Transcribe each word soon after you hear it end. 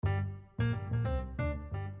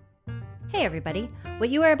Hey everybody, what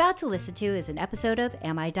you are about to listen to is an episode of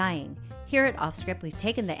Am I Dying? Here at Offscript, we've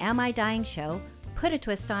taken the Am I Dying show, put a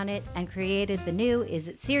twist on it, and created the new Is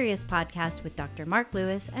It Serious podcast with Dr. Mark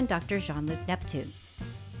Lewis and Dr. Jean-Luc Neptune.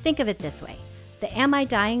 Think of it this way. The Am I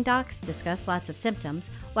Dying docs discuss lots of symptoms,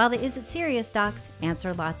 while the Is It Serious docs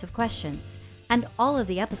answer lots of questions. And all of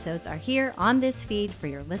the episodes are here on this feed for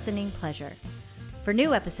your listening pleasure. For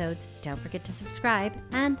new episodes, don't forget to subscribe,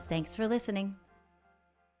 and thanks for listening.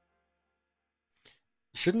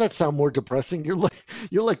 Shouldn't that sound more depressing? You're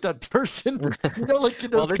like that person, like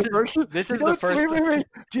in those commercials. This is the first. Wait.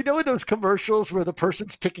 Do you know in those commercials where the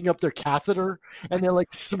person's picking up their catheter and they're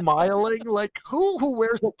like smiling? Like who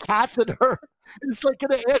wears a catheter is like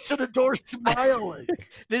going to answer the door smiling?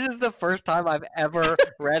 This is the first time I've ever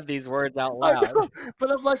read these words out loud.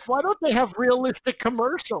 But I'm like, why don't they have realistic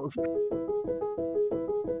commercials?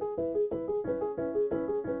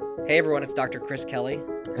 Hey everyone, it's Dr. Chris Kelly.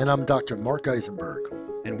 And I'm Dr. Mark Eisenberg.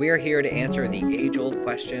 And we are here to answer the age-old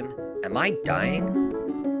question, am I dying?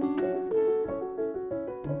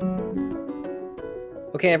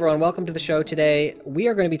 Okay, everyone, welcome to the show today. We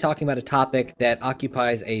are going to be talking about a topic that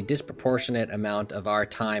occupies a disproportionate amount of our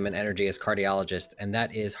time and energy as cardiologists, and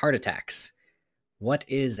that is heart attacks. What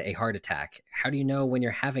is a heart attack? How do you know when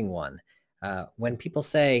you're having one? When people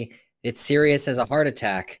say it's serious as a heart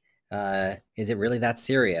attack, is it really that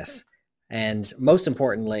serious? And most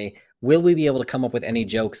importantly, will we be able to come up with any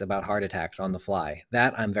jokes about heart attacks on the fly?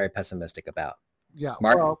 That I'm very pessimistic about. Yeah,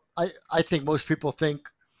 Mark? Well, I think most people think,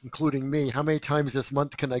 including me, how many times this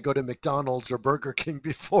month can I go to McDonald's or Burger King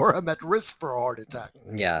before I'm at risk for a heart attack?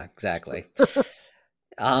 Yeah, exactly.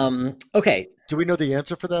 Okay. Do we know the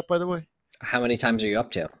answer for that, by the way? How many times are you up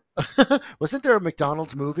to? Wasn't there a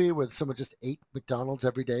McDonald's movie where someone just ate McDonald's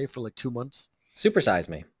every day for like 2 months? Supersize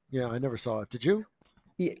Me. Yeah, I never saw it. Did you?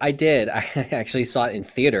 I did. I actually saw it in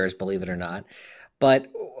theaters, believe it or not.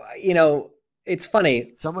 But, it's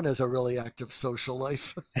funny. Someone has a really active social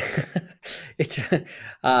life.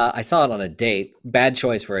 I saw it on a date. Bad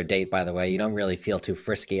choice for a date, by the way. You don't really feel too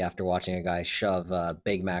frisky after watching a guy shove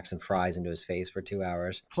Big Macs and fries into his face for 2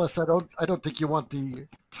 hours. Plus, I don't think you want the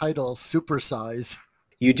title Supersize.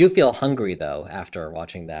 You do feel hungry, though, after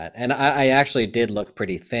watching that. And I actually did look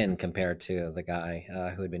pretty thin compared to the guy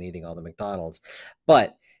who had been eating all the McDonald's.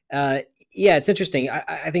 But, it's interesting.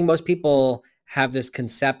 I think most people have this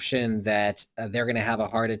conception that they're going to have a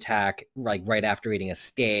heart attack like right after eating a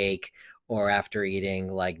steak or after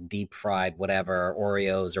eating like deep fried whatever,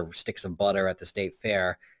 Oreos or sticks of butter at the state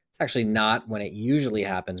fair. It's actually not when it usually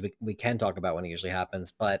happens. We can talk about when it usually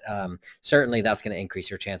happens, but certainly that's going to increase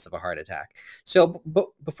your chance of a heart attack. So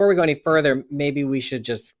before we go any further, maybe we should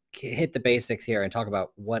just hit the basics here and talk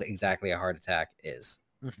about what exactly a heart attack is.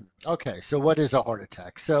 Mm-hmm. Okay, so what is a heart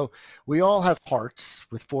attack? So we all have hearts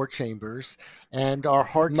with 4 chambers, and our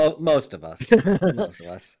hearts... Most of us. Most of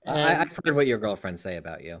us. I've heard what your girlfriends say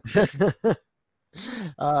about you.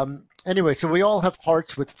 Anyway, so we all have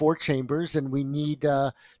hearts with 4 chambers, and we need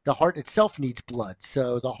the heart itself needs blood.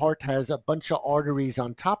 So the heart has a bunch of arteries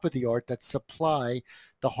on top of the heart that supply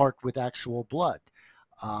the heart with actual blood.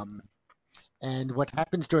 And what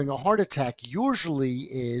happens during a heart attack usually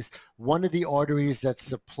is one of the arteries that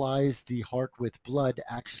supplies the heart with blood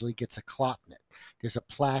actually gets a clot in it. There's a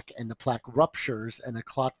plaque, and the plaque ruptures, and a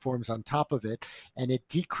clot forms on top of it, and it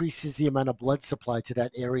decreases the amount of blood supply to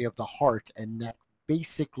that area of the heart, and that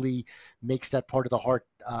basically makes that part of the heart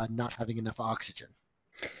not having enough oxygen.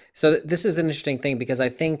 So this is an interesting thing because I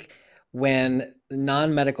think when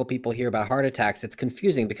non-medical people hear about heart attacks, it's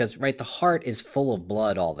confusing because, right, the heart is full of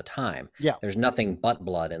blood all the time. Yeah. There's nothing but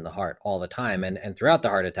blood in the heart all the time. And throughout the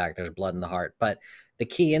heart attack, there's blood in the heart. But the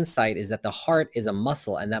key insight is that the heart is a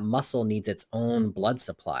muscle, and that muscle needs its own blood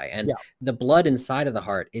supply. And the blood inside of the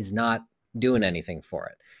heart is not doing anything for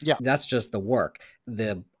it. Yeah. That's just the work.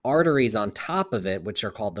 The arteries on top of it, which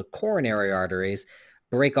are called the coronary arteries,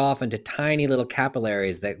 break off into tiny little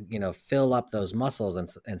capillaries that, fill up those muscles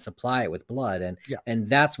and supply it with blood. And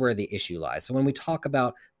that's where the issue lies. So when we talk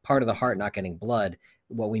about part of the heart not getting blood,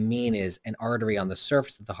 what we mean is an artery on the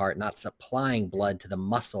surface of the heart not supplying blood to the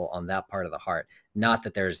muscle on that part of the heart, not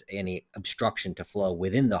that there's any obstruction to flow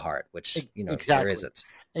within the heart, which, exactly. There isn't.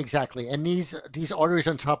 Exactly. And these arteries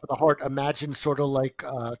on top of the heart, imagine sort of like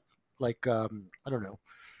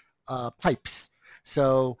pipes.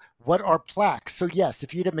 So what are plaques? So yes,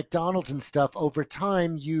 if you eat at McDonald's and stuff, over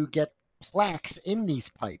time you get plaques in these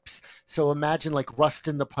pipes. So imagine like rust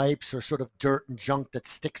in the pipes or sort of dirt and junk that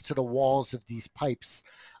sticks to the walls of these pipes.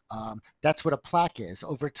 That's what a plaque is.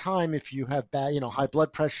 Over time, if you have bad, high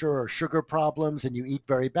blood pressure or sugar problems and you eat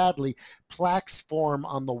very badly, plaques form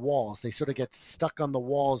on the walls. They sort of get stuck on the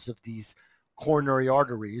walls of these coronary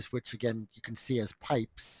arteries, which again, you can see as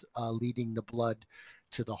pipes leading the blood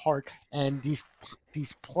to the heart. And these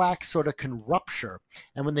plaques sort of can rupture.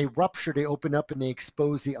 And when they rupture, they open up and they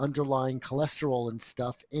expose the underlying cholesterol and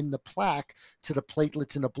stuff in the plaque to the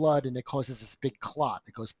platelets in the blood, and it causes this big clot.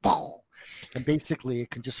 It goes boom. And basically, it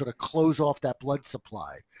can just sort of close off that blood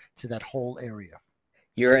supply to that whole area.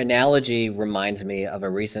 Your analogy reminds me of a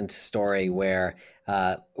recent story where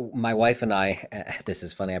my wife and I, this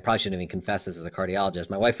is funny, I probably shouldn't even confess this as a cardiologist.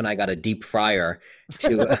 My wife and I got a deep fryer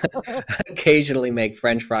to occasionally make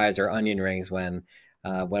French fries or onion rings when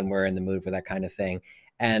we're in the mood for that kind of thing.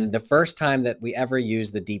 And the first time that we ever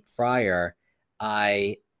used the deep fryer,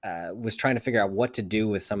 I was trying to figure out what to do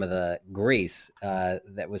with some of the grease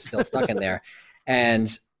that was still stuck in there.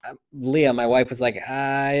 And Leah, my wife, was like,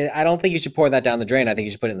 I don't think you should pour that down the drain. I think you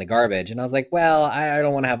should put it in the garbage. And I was like, well, I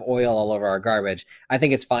don't want to have oil all over our garbage. I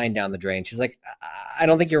think it's fine down the drain. She's like, I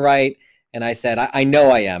don't think you're right. And I said, I know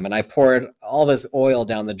I am. And I poured all this oil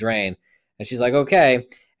down the drain. And she's like, okay.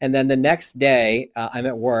 And then the next day I'm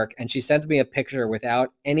at work and she sends me a picture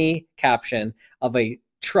without any caption of a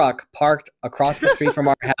truck parked across the street from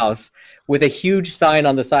our house with a huge sign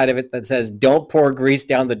on the side of it that says, don't pour grease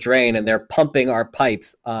down the drain. And they're pumping our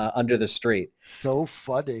pipes under the street. So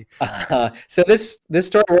funny. So this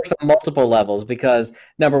story works on multiple levels because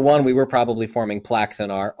number one, we were probably forming plaques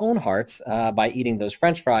in our own hearts by eating those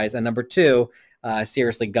French fries. And number two,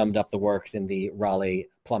 seriously gummed up the works in the Raleigh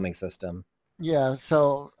plumbing system. Yeah.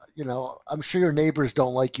 So, I'm sure your neighbors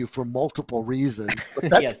don't like you for multiple reasons.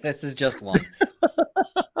 But yes, this is just one.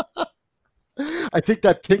 I think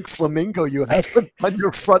that pink flamingo you have on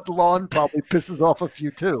your front lawn probably pisses off a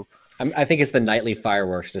few too. I think it's the nightly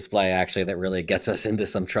fireworks display actually that really gets us into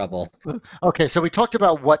some trouble. Okay, so we talked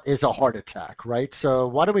about what is a heart attack, right? So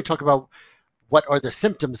why don't we talk about what are the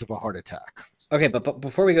symptoms of a heart attack? Okay, but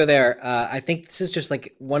before we go there, I think this is just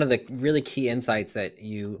like one of the really key insights that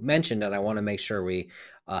you mentioned, and I want to make sure we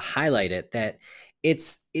highlight it, that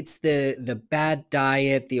it's the bad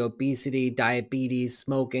diet, the obesity, diabetes,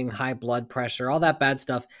 smoking, high blood pressure, all that bad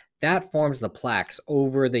stuff that forms the plaques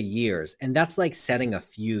over the years. And that's like setting a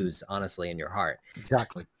fuse, honestly, in your heart.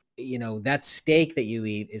 Exactly. That steak that you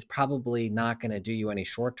eat is probably not going to do you any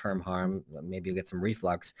short-term harm. Maybe you'll get some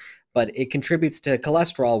reflux, but it contributes to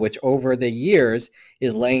cholesterol, which over the years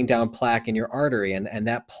is laying down plaque in your artery. And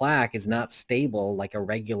that plaque is not stable like a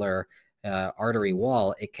regular artery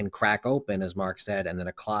wall. It can crack open, as Mark said, and then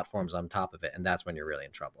a clot forms on top of it. And that's when you're really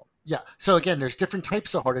in trouble. Yeah. So again, there's different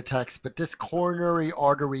types of heart attacks, but this coronary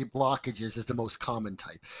artery blockages is the most common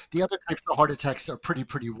type. The other types of heart attacks are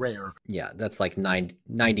pretty rare. Yeah, that's like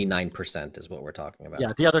 99% is what we're talking about.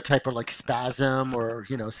 Yeah. The other type are like spasm or,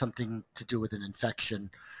 something to do with an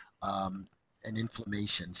infection and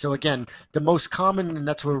inflammation. So again, the most common, and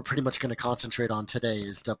that's what we're pretty much going to concentrate on today,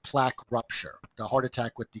 is the plaque rupture, the heart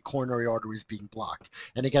attack with the coronary arteries being blocked.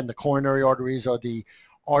 And again, the coronary arteries are the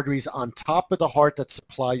arteries on top of the heart that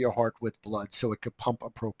supply your heart with blood so it could pump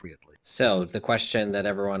appropriately. So the question that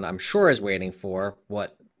everyone I'm sure is waiting for,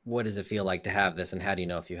 what does it feel like to have this and how do you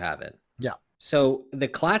know if you have it? Yeah. So the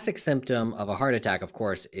classic symptom of a heart attack, of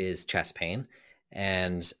course, is chest pain.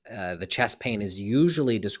 And the chest pain is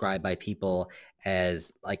usually described by people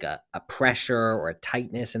as like a pressure or a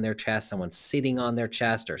tightness in their chest, someone sitting on their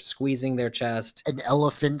chest or squeezing their chest. An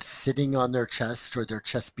elephant sitting on their chest or their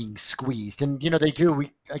chest being squeezed. And, they do,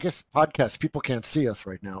 I guess podcasts, people can't see us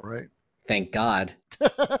right now, right? Thank God.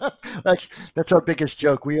 That's our biggest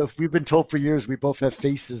joke. We've been told for years we both have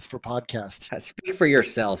faces for podcasts. Speak for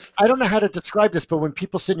yourself. I don't know how to describe this, but when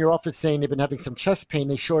people sit in your office saying they've been having some chest pain,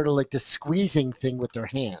 they sort of like this squeezing thing with their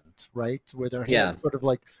hand, right? Where their hand sort of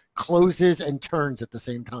like closes and turns at the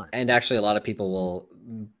same time. And actually, a lot of people will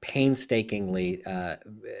painstakingly,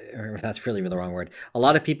 or that's really the wrong word. A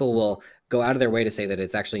lot of people will go out of their way to say that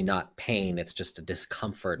it's actually not pain. It's just a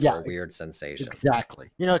discomfort or a weird sensation. Exactly.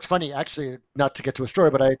 It's funny, actually, not to get to a story,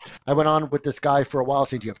 but I went on with this guy for a while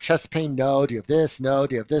saying, do you have chest pain? No. Do you have this? No.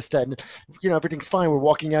 Do you have this, that? And, everything's fine. We're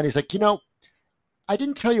walking out. He's like, I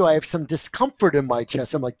didn't tell you I have some discomfort in my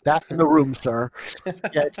chest. I'm like, back in the room, sir.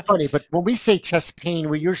 Yeah, it's funny. But when we say chest pain,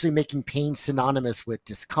 we're usually making pain synonymous with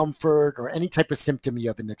discomfort or any type of symptom you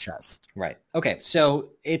have in the chest. Right. Okay.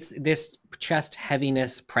 So it's this chest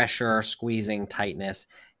heaviness, pressure, squeezing, tightness.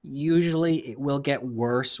 Usually it will get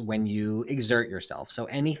worse when you exert yourself. So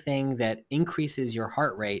anything that increases your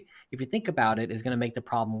heart rate, if you think about it, is going to make the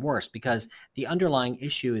problem worse because the underlying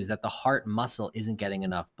issue is that the heart muscle isn't getting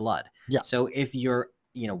enough blood. Yeah. So if you're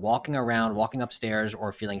walking around, walking upstairs,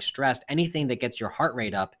 or feeling stressed, anything that gets your heart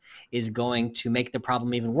rate up is going to make the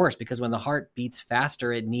problem even worse, because when the heart beats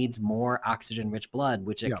faster, it needs more oxygen rich blood,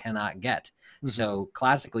 which it cannot get. So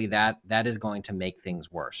classically, that is going to make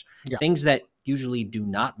things worse. Things that usually do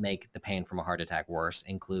not make the pain from a heart attack worse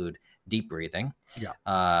include deep breathing,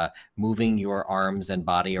 moving your arms and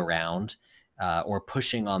body around, or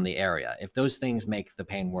pushing on the area. If those things make the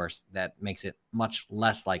pain worse, that makes it much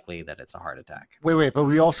less likely that it's a heart attack. Wait, but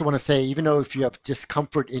we also want to say, even though if you have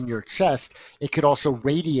discomfort in your chest, it could also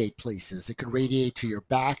radiate places. It could radiate to your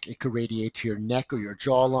back, it could radiate to your neck or your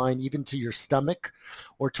jawline, even to your stomach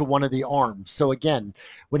or to one of the arms. So again,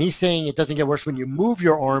 when he's saying it doesn't get worse when you move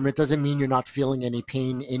your arm, it doesn't mean you're not feeling any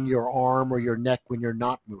pain in your arm or your neck when you're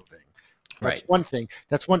not moving. That's one thing.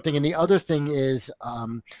 And the other thing is,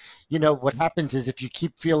 what happens is if you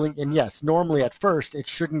keep feeling, and yes, normally at first it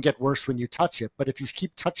shouldn't get worse when you touch it, but if you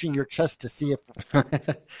keep touching your chest to see if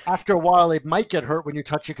after a while it might get hurt when you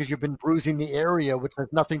touch it because you've been bruising the area, which has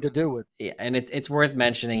nothing to do with. Yeah, and it's worth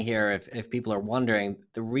mentioning here, if people are wondering,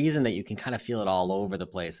 the reason that you can kind of feel it all over the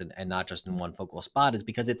place and not just in one focal spot is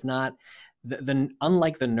because it's not,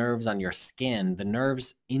 unlike the nerves on your skin, the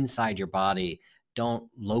nerves inside your body don't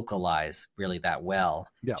localize really that well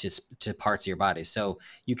to parts of your body. So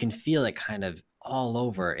you can feel it kind of all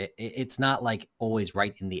over. It's not like always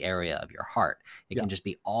right in the area of your heart. It can just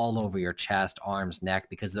be all over your chest, arms, neck,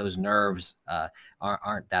 because those nerves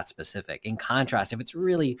aren't that specific. In contrast, if it's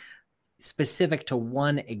really specific to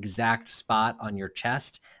one exact spot on your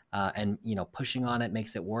chest, and pushing on it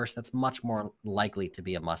makes it worse, that's much more likely to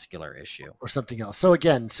be a muscular issue or something else. So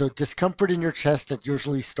again, discomfort in your chest that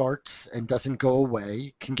usually starts and doesn't go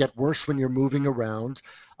away can get worse when you're moving around.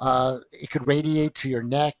 It could radiate to your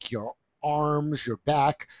neck, your arms, your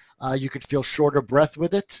back. You could feel short of breath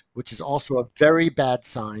with it, which is also a very bad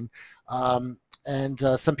sign. And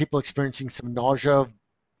some people experiencing some nausea,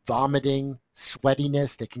 vomiting,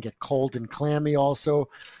 sweatiness. They can get cold and clammy also.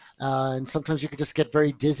 And sometimes you can just get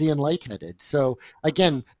very dizzy and lightheaded. So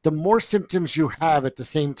again, the more symptoms you have at the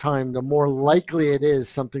same time, the more likely it is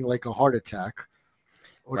something like a heart attack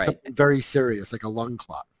or something very serious like a lung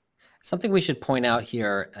clot. Something we should point out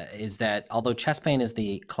here is that although chest pain is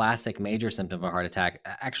the classic major symptom of a heart attack,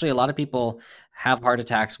 actually a lot of people have heart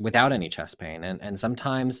attacks without any chest pain. And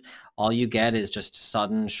sometimes all you get is just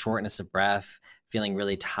sudden shortness of breath, feeling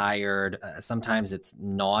really tired. Sometimes it's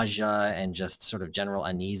nausea and just sort of general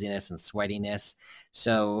uneasiness and sweatiness.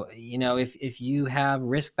 So, if you have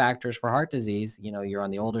risk factors for heart disease, you're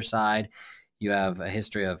on the older side, you have a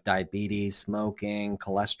history of diabetes, smoking,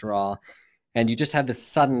 cholesterol, and you just have this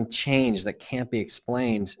sudden change that can't be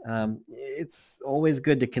explained, it's always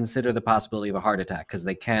good to consider the possibility of a heart attack, because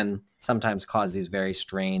they can sometimes cause these very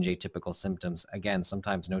strange atypical symptoms. Again,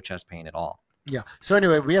 sometimes no chest pain at all. Yeah. So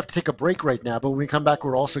anyway, we have to take a break right now, but when we come back,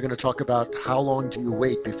 we're also going to talk about how long do you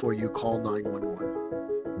wait before you call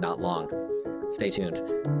 911. Not long. Stay tuned.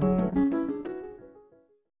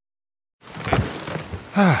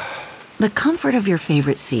 The comfort of your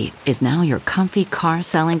favorite seat is now your comfy car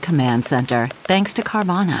selling command center, thanks to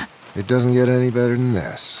Carvana. It doesn't get any better than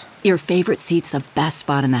this. Your favorite seat's the best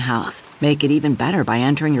spot in the house. Make it even better by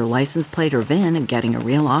entering your license plate or VIN and getting a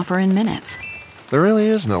real offer in minutes. There really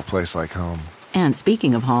is no place like home. And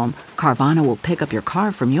speaking of home, Carvana will pick up your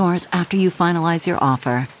car from yours after you finalize your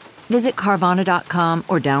offer. Visit Carvana.com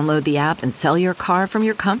or download the app and sell your car from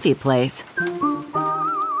your comfy place.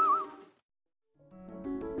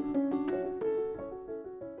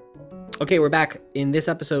 Okay, we're back. In this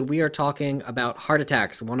episode, we are talking about heart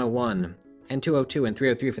attacks 101 and 202 and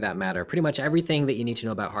 303 for that matter. Pretty much everything that you need to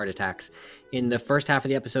know about heart attacks. In the first half of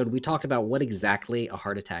the episode, we talked about what exactly a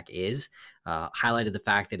heart attack is, highlighted the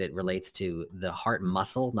fact that it relates to the heart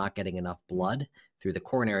muscle not getting enough blood through the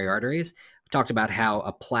coronary arteries. We talked about how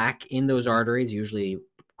a plaque in those arteries usually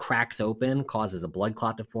cracks open, causes a blood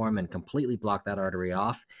clot to form and completely block that artery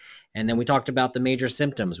off. And then we talked about the major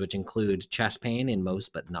symptoms, which include chest pain in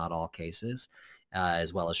most but not all cases,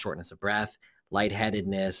 as well as shortness of breath,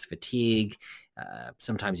 lightheadedness, fatigue.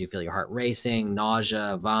 Sometimes you feel your heart racing,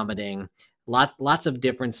 nausea, vomiting, lots of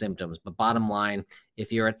different symptoms. But bottom line,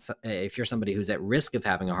 if you're somebody who's at risk of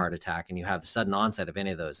having a heart attack and you have the sudden onset of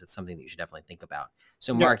any of those, it's something that you should definitely think about.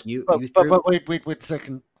 So Mark, but wait a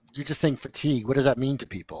second. You're just saying fatigue. What does that mean to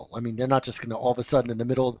people? I mean, they're not just going to all of a sudden in the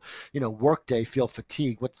middle of, work day feel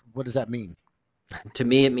fatigue. What does that mean? To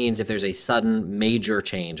me, it means if there's a sudden major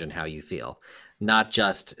change in how you feel, not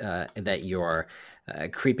just that you're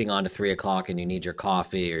creeping on to 3 o'clock and you need your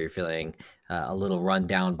coffee or you're feeling a little run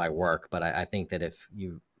down by work. But I think that if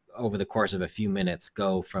you, over the course of a few minutes,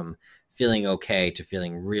 go from feeling okay to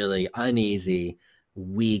feeling really uneasy,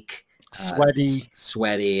 weak,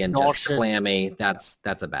 sweaty, and nauseous, just clammy, that's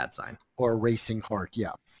a bad sign. Or a racing heart.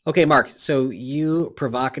 Yeah. Okay, Mark, so you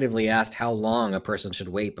provocatively asked how long a person should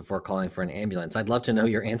wait before calling for an ambulance. I'd love to know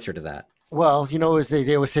your answer to that. Well, as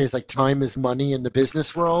they always say, is like time is money in the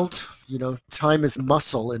business world. Time is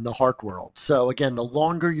muscle in the heart world. So again, the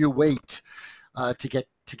longer you wait to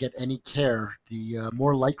get any care, the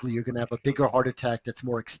more likely you're going to have a bigger heart attack that's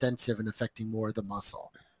more extensive and affecting more of the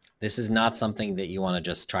muscle. This is not something that you want to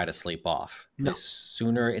just try to sleep off. No. The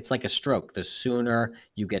sooner, it's like a stroke. The sooner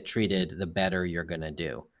you get treated, the better you're going to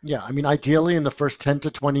do. Yeah, I mean, ideally in the first 10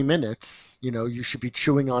 to 20 minutes, you should be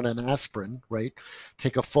chewing on an aspirin, right?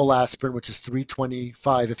 Take a full aspirin, which is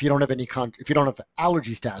 325. If you don't have if you don't have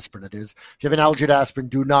allergies to aspirin, it is. If you have an allergy to aspirin,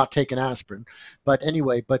 do not take an aspirin. But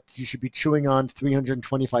anyway, you should be chewing on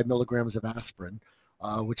 325 milligrams of aspirin.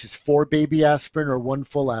 Which is 4 baby aspirin or 1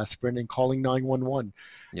 full aspirin, and calling 911.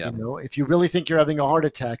 Yeah. If you really think you're having a heart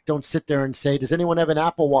attack, don't sit there and say, does anyone have an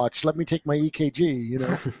Apple Watch? Let me take my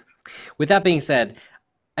EKG, With that being said,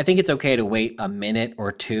 I think it's okay to wait a minute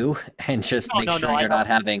or two and just make sure you're not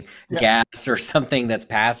having gas or something that's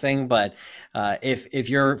passing. But if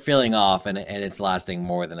you're feeling off and it's lasting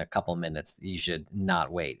more than a couple minutes, you should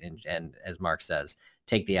not wait. And as Mark says,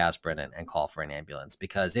 take the aspirin and call for an ambulance.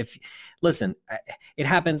 Because listen, it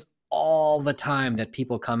happens all the time that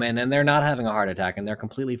people come in and they're not having a heart attack and they're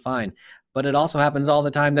completely fine. But it also happens all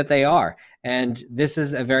the time that they are. And this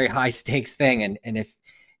is a very high stakes thing. And if,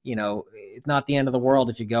 it's not the end of the world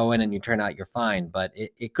if you go in and you turn out you're fine, but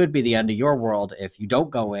it could be the end of your world if you don't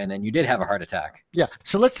go in and you did have a heart attack. Yeah.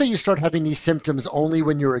 So let's say you start having these symptoms only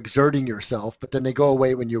when you're exerting yourself, but then they go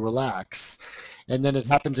away when you relax. And then it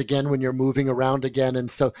happens again when you're moving around again. And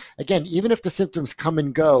so again, even if the symptoms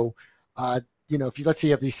let's say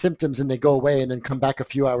you have these symptoms and they go away and then come back a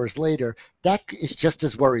few hours later, that is just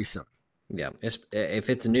as worrisome. Yeah. If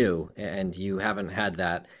it's new and you haven't had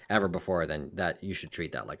that ever before, then that you should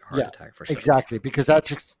treat that like a heart attack for sure. Exactly. Because that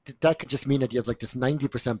could just mean that you have like this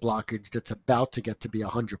 90% blockage that's about to get to be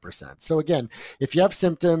 100%. So again, if you have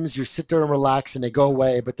symptoms, you sit there and relax and they go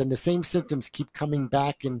away, but then the same symptoms keep coming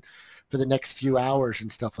back and for the next few hours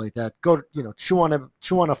and stuff like that, go, chew on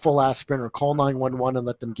a full aspirin or call 911 and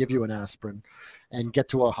let them give you an aspirin and get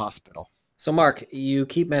to a hospital. So Mark, you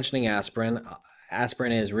keep mentioning aspirin.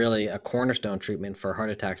 Aspirin is really a cornerstone treatment for heart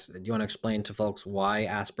attacks. Do you want to explain to folks why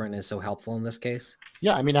aspirin is so helpful in this case?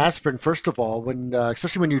 Yeah, I mean, aspirin, first of all,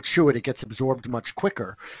 especially when you chew it, it gets absorbed much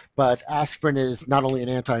quicker. But aspirin is not only an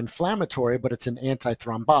anti-inflammatory, but it's an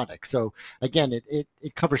antithrombotic. So again,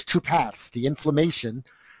 it covers two paths, the inflammation.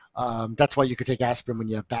 That's why you could take aspirin when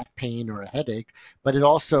you have back pain or a headache. But it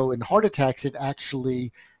also, in heart attacks, it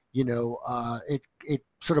actually, it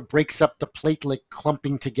sort of breaks up the platelet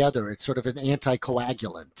clumping together. It's sort of an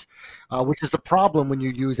anticoagulant, which is the problem when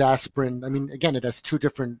you use aspirin. I mean, again, it has two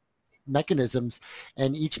different mechanisms,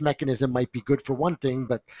 and each mechanism might be good for one thing.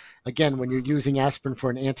 But again, when you're using aspirin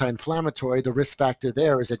for an anti-inflammatory, the risk factor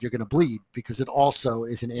there is that you're going to bleed because it also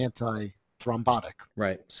is an antithrombotic.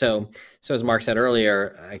 Right. So as Mark said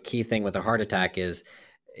earlier, a key thing with a heart attack is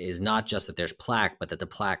not just that there's plaque, but that the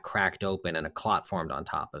plaque cracked open and a clot formed on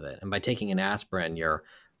top of it. And by taking an aspirin, you're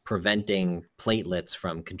preventing platelets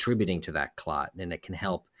from contributing to that clot, and it can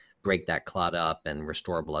help break that clot up and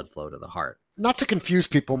restore blood flow to the heart. Not to confuse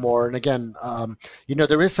people more, and again,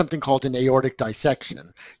 there is something called an aortic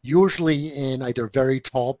dissection, usually in either very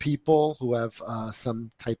tall people who have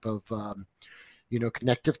some type of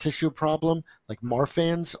connective tissue problem like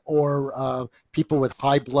Marfan's, or people with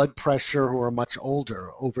high blood pressure who are much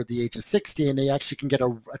older, over the age of 60, and they actually can get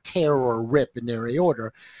a tear or a rip in their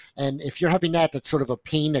aorta. And if you're having that's sort of a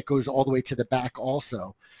pain that goes all the way to the back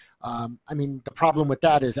also. The problem with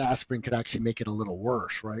that is aspirin could actually make it a little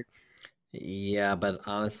worse, right? Yeah, but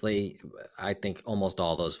honestly, I think almost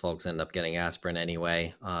all those folks end up getting aspirin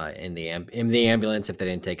anyway in the ambulance if they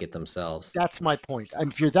didn't take it themselves. That's my point. And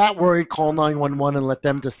if you're that worried, call 911 and let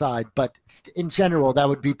them decide. But in general, that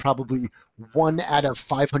would be probably 1 out of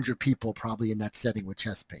 500 people probably in that setting with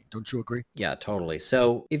chest pain. Don't you agree? Yeah, totally.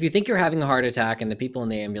 So if you think you're having a heart attack and the people in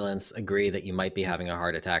the ambulance agree that you might be having a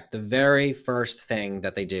heart attack, the very first thing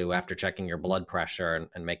that they do after checking your blood pressure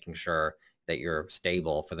and making sure that you're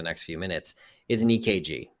stable for the next few minutes is an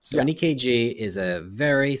EKG. So an EKG is a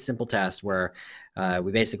very simple test where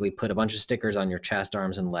we basically put a bunch of stickers on your chest,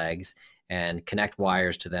 arms, and legs and connect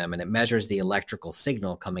wires to them, and it measures the electrical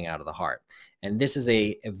signal coming out of the heart. And this is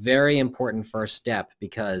a very important first step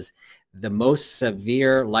because the most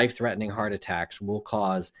severe life-threatening heart attacks will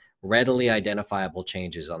cause readily identifiable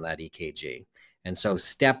changes on that EKG. And so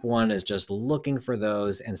step one is just looking for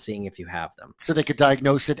those and seeing if you have them. So they could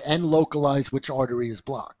diagnose it and localize which artery is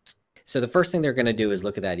blocked. So the first thing they're going to do is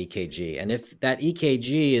look at that EKG. And if that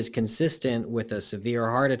EKG is consistent with a severe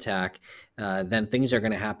heart attack, then things are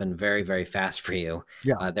going to happen very, very fast for you.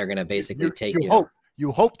 Yeah. They're going to basically take you.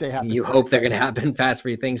 You hope they happen. You hope they're going to happen fast for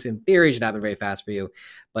you. Things in theory should happen very fast for you.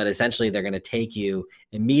 But essentially, they're going to take you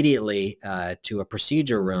immediately to a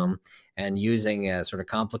procedure room, and using a sort of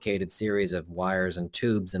complicated series of wires and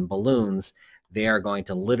tubes and balloons, they are going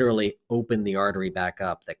to literally open the artery back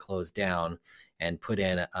up that closed down and put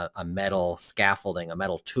in a metal scaffolding, a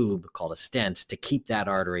metal tube called a stent to keep that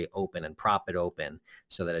artery open and prop it open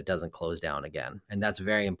so that it doesn't close down again. And that's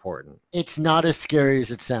very important. It's not as scary as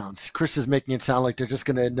it sounds. Chris is making it sound like they're just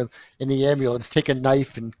going to end up in the ambulance, take a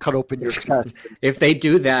knife and cut open your chest. If they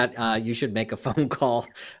do that, you should make a phone call.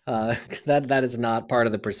 That is not part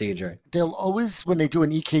of the procedure. They'll always, when they do an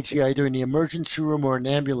EKG, either in the emergency room or an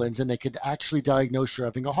ambulance, and they could actually diagnose you're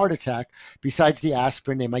having a heart attack. Besides the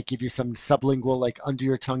aspirin, they might give you some sublingual, like under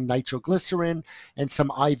your tongue nitroglycerin, and some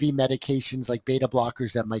IV medications like beta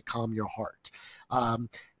blockers that might calm your heart.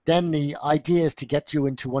 Then the idea is to get you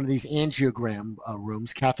into one of these angiogram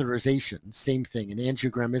rooms, catheterization, same thing. An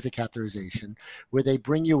angiogram is a catheterization, where they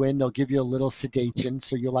bring you in, they'll give you a little sedation,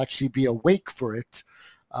 so you'll actually be awake for it,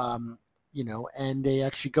 and they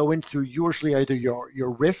actually go in through usually either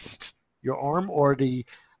your wrist, your arm, or the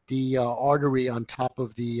artery on top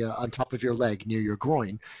of your leg near your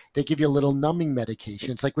groin. They give you a little numbing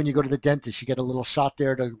medication. It's like when you go to the dentist, you get a little shot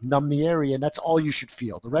there to numb the area, and that's all you should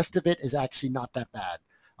feel. The rest of it is actually not that bad,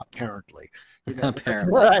 apparently.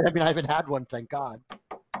 Apparently. I mean, I haven't had one, thank God.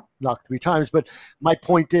 Knocked 3 times, but my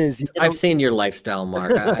point is, I've seen your lifestyle,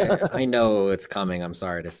 Mark. I know it's coming. I'm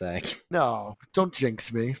sorry to say. No, don't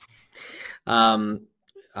jinx me.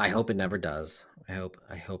 I hope it never does. I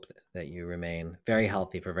hope that you remain very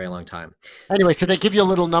healthy for a very long time. Anyway, so they give you a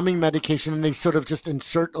little numbing medication, and they sort of just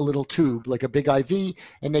insert a little tube, like a big IV,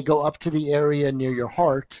 and they go up to the area near your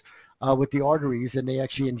heart with the arteries, and they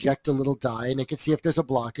actually inject a little dye, and they can see if there's a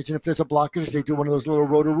blockage. And if there's a blockage, they do one of those little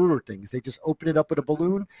Roto-Rooter things. They just open it up with a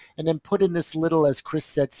balloon and then put in this little, as Chris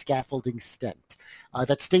said, scaffolding stent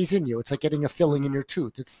that stays in you. It's like getting a filling in your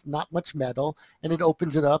tooth. It's not much metal, and it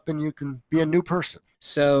opens it up, and you can be a new person.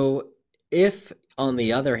 So if, on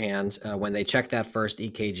the other hand, when they check that first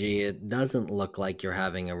EKG, it doesn't look like you're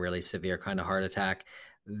having a really severe kind of heart attack,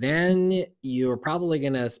 then you're probably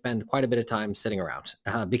going to spend quite a bit of time sitting around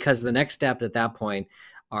because the next step at that point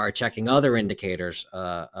are checking other indicators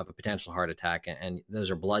of a potential heart attack, and those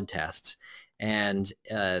are blood tests. And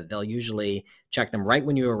they'll usually check them right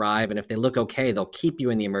when you arrive. And if they look okay, they'll keep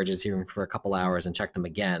you in the emergency room for a couple hours and check them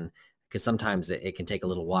again, because sometimes it can take a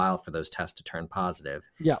little while for those tests to turn positive.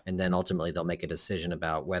 Yeah. And then ultimately they'll make a decision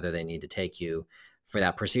about whether they need to take you for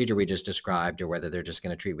that procedure we just described, or whether they're just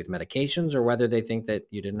going to treat with medications, or whether they think that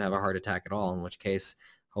you didn't have a heart attack at all, in which case,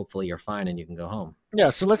 hopefully you're fine and you can go home. Yeah,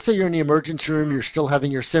 so let's say you're in the emergency room, you're still having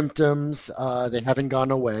your symptoms, they haven't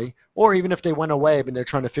gone away, or even if they went away, but they're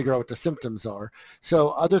trying to figure out what the symptoms are.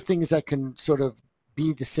 So other things that can sort of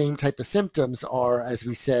be the same type of symptoms are, as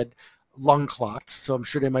we said, lung clot. So I'm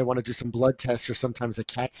sure they might want to do some blood tests or sometimes a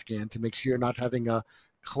CAT scan to make sure you're not having a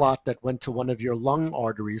clot that went to one of your lung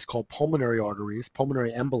arteries called pulmonary arteries,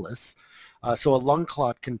 pulmonary embolus. So a lung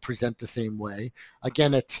clot can present the same way.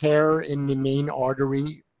 Again, a tear in the main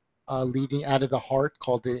artery leading out of the heart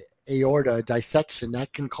called the aorta, a dissection,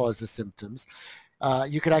 that can cause the symptoms.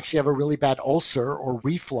 You could actually have a really bad ulcer or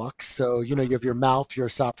reflux. So, you have your mouth, your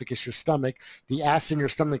esophagus, your stomach. The acid in your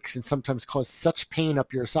stomach can sometimes cause such pain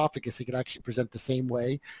up your esophagus, it could actually present the same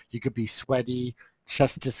way. You could be sweaty,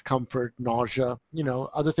 chest discomfort, nausea,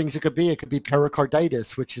 other things it could be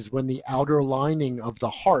pericarditis, which is when the outer lining of the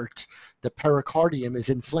heart, the pericardium, is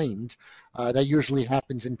inflamed. That usually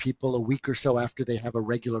happens in people a week or so after they have a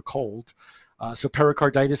regular cold. So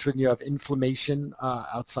pericarditis, when you have inflammation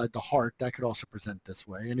outside the heart, that could also present this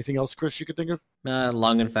way. Anything else, Chris, you could think of?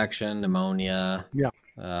 Lung infection, pneumonia,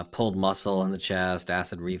 yeah, pulled muscle in the chest,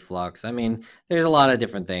 acid reflux. I mean, there's a lot of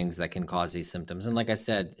different things that can cause these symptoms. And like I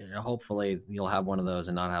said, hopefully you'll have one of those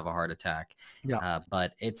and not have a heart attack. Yeah.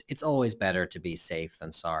 But it's always better to be safe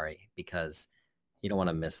than sorry, because you don't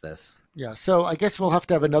want to miss this. Yeah. So I guess we'll have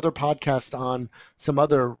to have another podcast on some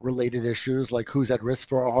other related issues, like who's at risk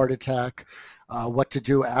for a heart attack, what to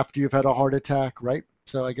do after you've had a heart attack, right?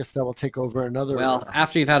 So I guess that will take over another. Well,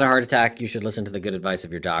 after you've had a heart attack, you should listen to the good advice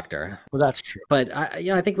of your doctor. Well, that's true. But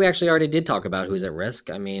I think we actually already did talk about who's at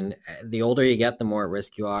risk. I mean, the older you get, the more at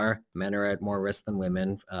risk you are. Men are at more risk than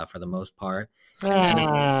women for the most part. I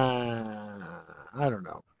don't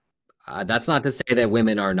know. That's not to say that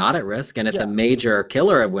women are not at risk, and it's Yeah. a major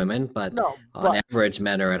killer of women, but No, on but average,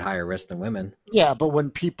 men are at higher risk than women. yeah, but when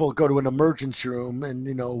people go to an emergency room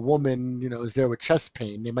and a woman is there with chest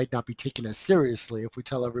pain, they might not be taken as seriously if we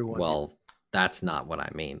tell everyone. Well, that's not what I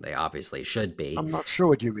mean. They obviously should be. I'm not sure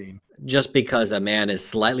what you mean. Just because a man is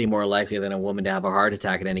slightly more likely than a woman to have a heart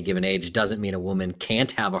attack at any given age doesn't mean a woman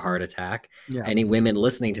can't have a heart attack. Yeah. Any women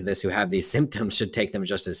listening to this who have these symptoms should take them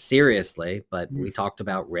just as seriously. But we talked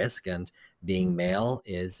about risk, and being male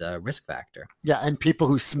is a risk factor. Yeah, and people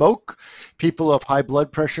who smoke, people of high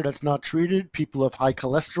blood pressure that's not treated, people of high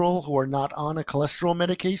cholesterol who are not on a cholesterol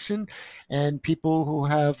medication, and people who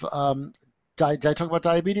have did I talk about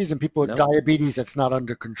diabetes? And people with diabetes that's not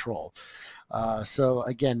under control. So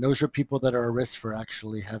again, those are people that are at risk for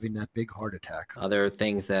actually having that big heart attack. Other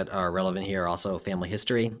things that are relevant here are also family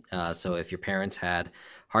history. So if your parents had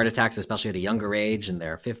heart attacks, especially at a younger age in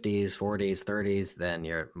their 50s, 40s, 30s, then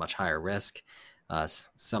you're at much higher risk.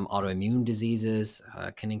 Some autoimmune diseases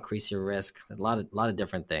can increase your risk. A lot of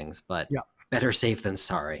different things, but better safe than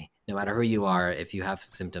sorry. No matter who you are, if you have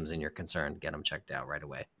symptoms and you're concerned, get them checked out right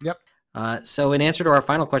away. Yep. So in answer to our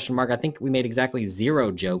final question, Mark, I think we made exactly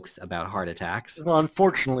 0 jokes about heart attacks. Well,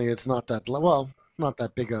 unfortunately, it's not that not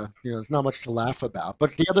that big a, there's not much to laugh about.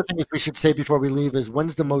 But the other thing is we should say before we leave is,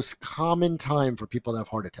 when's the most common time for people to have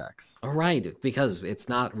heart attacks? All right, because it's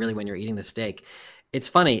not really when you're eating the steak. It's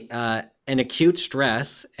funny, an acute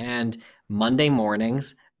stress and Monday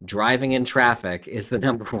mornings, driving in traffic is the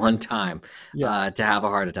number one time to have a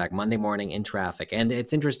heart attack. Monday morning in traffic. And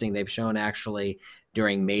it's interesting, they've shown actually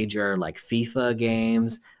during major like FIFA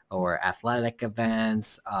games or athletic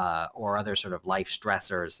events or other sort of life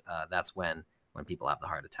stressors, that's when people have the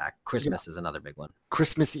heart attack. Christmas is another big one.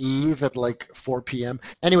 Christmas Eve at like 4 p.m.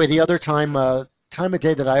 Anyway, the other time of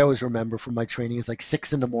day that I always remember from my training is like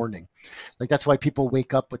 6 a.m. Like that's why people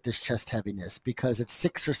wake up with this chest heaviness, because at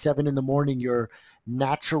 6 or 7 a.m, your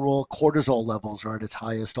natural cortisol levels are at its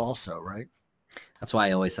highest also, right? That's why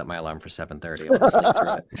I always set my alarm for 7:30. I'll just sleep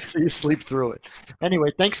through it. So you sleep through it.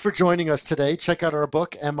 Anyway, thanks for joining us today. Check out our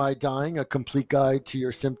book, Am I Dying? A Complete Guide to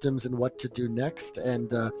Your Symptoms and What to Do Next. And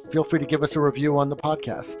feel free to give us a review on the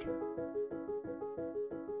podcast.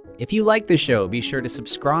 If you like the show, be sure to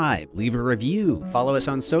subscribe, leave a review, follow us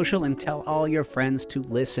on social, and tell all your friends to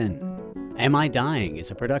listen. Am I Dying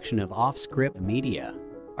is a production of Offscript Media.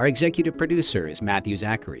 Our executive producer is Matthew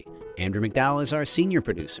Zachary. Andrew McDowell is our senior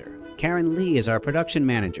producer. Karen Lee is our production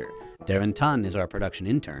manager. Darren Tunn is our production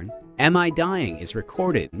intern. Am I Dying is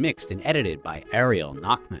recorded, mixed, and edited by Ariel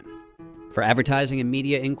Nachman. For advertising and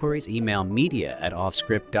media inquiries, email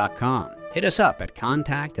media@offscript.com. Hit us up at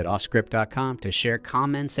contact@offscript.com to share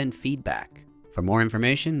comments and feedback. For more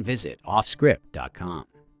information, visit offscript.com.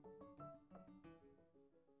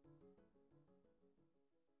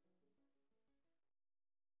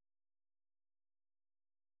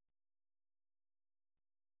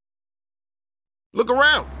 Look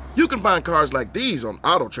around. You can find cars like these on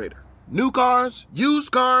AutoTrader. New cars,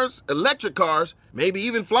 used cars, electric cars, maybe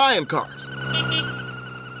even flying cars.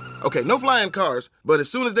 Okay, no flying cars, but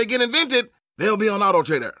as soon as they get invented, they'll be on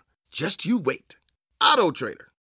AutoTrader. Just you wait. AutoTrader.